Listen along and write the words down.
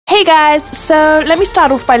Hey guys, so let me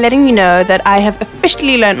start off by letting you know that I have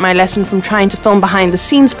officially learnt my lesson from trying to film behind the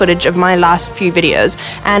scenes footage of my last few videos,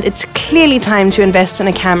 and it's clearly time to invest in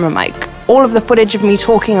a camera mic. All of the footage of me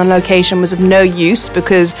talking on location was of no use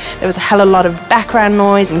because there was a hell of a lot of background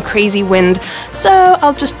noise and crazy wind, so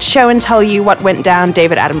I'll just show and tell you what went down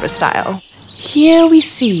David Attenborough style. Here we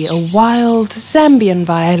see a wild Zambian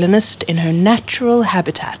violinist in her natural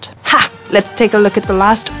habitat. Ha! Let's take a look at the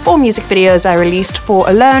last 4 music videos I released for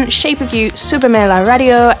Alone, Shape of You, Subeme la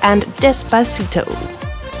Radio, and Despacito.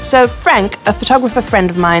 So Frank, a photographer friend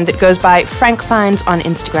of mine that goes by Frank Finds on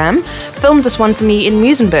Instagram, filmed this one for me in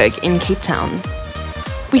Muizenberg in Cape Town.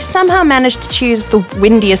 We somehow managed to choose the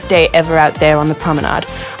windiest day ever out there on the promenade.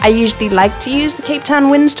 I usually like to use the Cape Town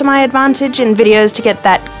winds to my advantage in videos to get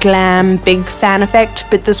that glam, big fan effect,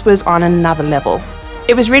 but this was on another level.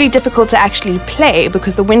 It was really difficult to actually play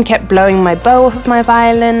because the wind kept blowing my bow off of my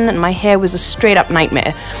violin and my hair was a straight up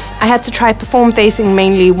nightmare. I had to try perform facing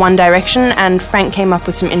mainly one direction, and Frank came up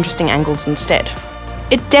with some interesting angles instead.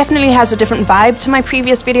 It definitely has a different vibe to my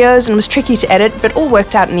previous videos and was tricky to edit, but all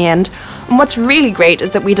worked out in the end. And what's really great is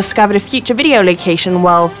that we discovered a future video location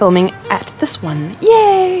while filming at this one.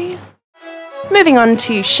 Yay! Moving on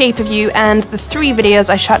to Shape of You and the 3 videos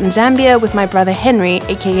I shot in Zambia with my brother Henry,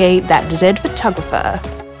 aka That Z Photographer.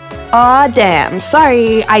 Aw damn,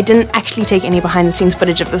 sorry, I didn't actually take any behind the scenes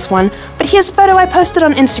footage of this one, but here's a photo I posted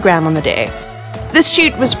on Instagram on the day. This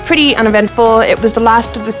shoot was pretty uneventful. It was the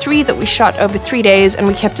last of the 3 that we shot over 3 days, and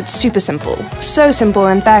we kept it super simple. So simple,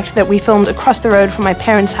 in fact, that we filmed across the road from my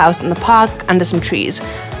parents' house in the park under some trees.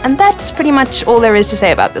 And that's pretty much all there is to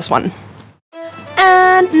say about this one.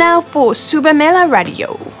 And now for Subeme la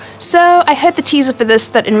Radio. So I heard the teaser for this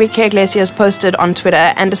that Enrique Iglesias posted on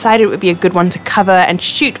Twitter and decided it would be a good one to cover and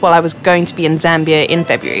shoot while I was going to be in Zambia in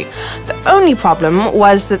February. The only problem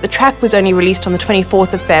was that the track was only released on the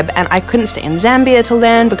 24th of Feb, and I couldn't stay in Zambia till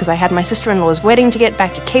then because I had my sister-in-law's wedding to get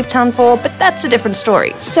back to Cape Town for, but that's a different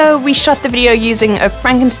story. So we shot the video using a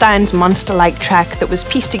Frankenstein's monster-like track that was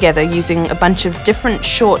pieced together using a bunch of different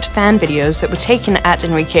short fan videos that were taken at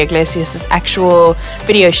Enrique Iglesias' actual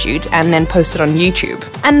video shoot and then posted on YouTube.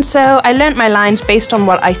 And so I learnt my lines based on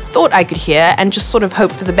what I thought I could hear and just sort of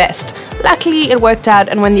hoped for the best. Luckily it worked out,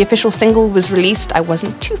 and when the official single was released I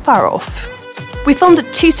wasn't too far off. We filmed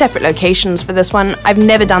at 2 separate locations for this one. I've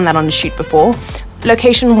never done that on a shoot before.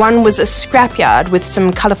 Location 1 was a scrapyard with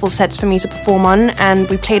some colourful sets for me to perform on, and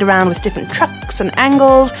we played around with different trucks and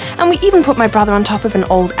angles, and we even put my brother on top of an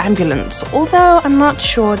old ambulance, although I'm not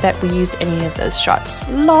sure that we used any of those shots.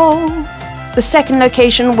 LOL. The second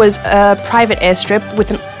location was a private airstrip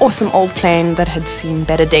with an awesome old plane that had seen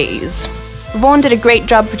better days. Vaughn did a great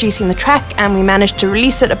job producing the track, and we managed to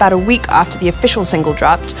release it about a week after the official single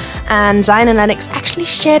dropped, and Zion and Lennox actually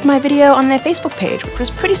shared my video on their Facebook page, which was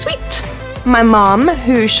pretty sweet. My mom,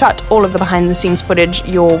 who shot all of the behind-the-scenes footage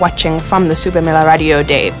you're watching from the Subeme la Radio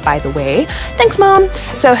day, by the way. Thanks, Mom!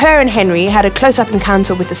 So her and Henry had a close-up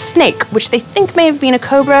encounter with a snake, which they think may have been a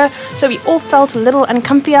cobra, so we all felt a little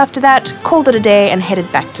uncomfy after that, called it a day, and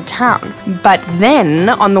headed back to town. But then,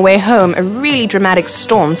 on the way home, a really dramatic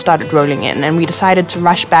storm started rolling in, and we decided to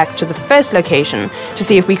rush back to the first location to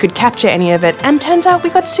see if we could capture any of it, and turns out we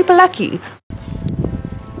got super lucky.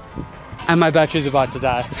 And my battery's about to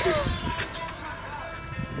die.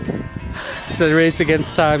 It's a race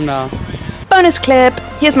against time now. Bonus clip,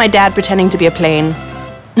 here's my dad pretending to be a plane.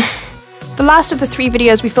 The last of the 3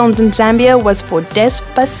 videos we filmed in Zambia was for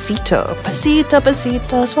Despacito. Pasito,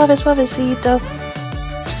 pasito, suave, suavecito.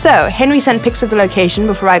 So, Henry sent pics of the location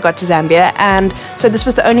before I got to Zambia, and so this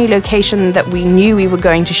was the only location that we knew we were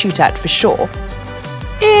going to shoot at for sure.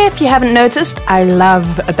 If you haven't noticed, I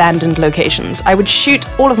love abandoned locations. I would shoot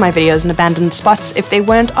all of my videos in abandoned spots if they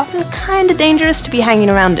weren't often kinda dangerous to be hanging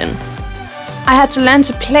around in. I had to learn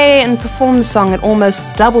to play and perform the song at almost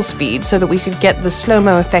double speed so that we could get the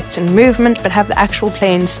slow-mo effects and movement but have the actual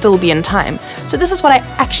plane still be in time. So this is what I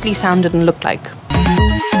actually sounded and looked like.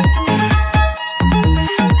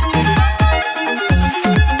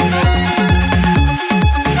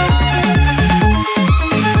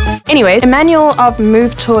 Anyway, Emmanuel of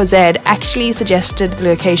Move Tour Z actually suggested the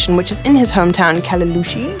location, which is in his hometown,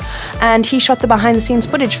 Kalalushi, and he shot the behind-the-scenes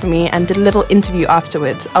footage for me and did a little interview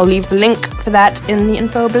afterwards. I'll leave the link for that in the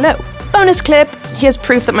info below. Bonus clip, here's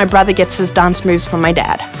proof that my brother gets his dance moves from my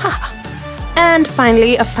dad. Ha! And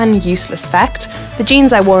finally, a fun, useless fact. The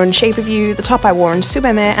jeans I wore in Shape of You, the top I wore in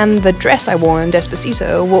Subeme, and the dress I wore in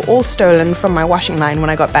Despacito were all stolen from my washing line when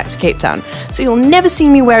I got back to Cape Town. So you'll never see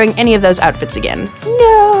me wearing any of those outfits again.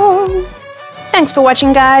 No! Thanks for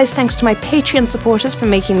watching, guys. Thanks to my Patreon supporters for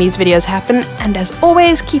making these videos happen. And as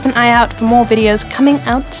always, keep an eye out for more videos coming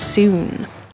out soon.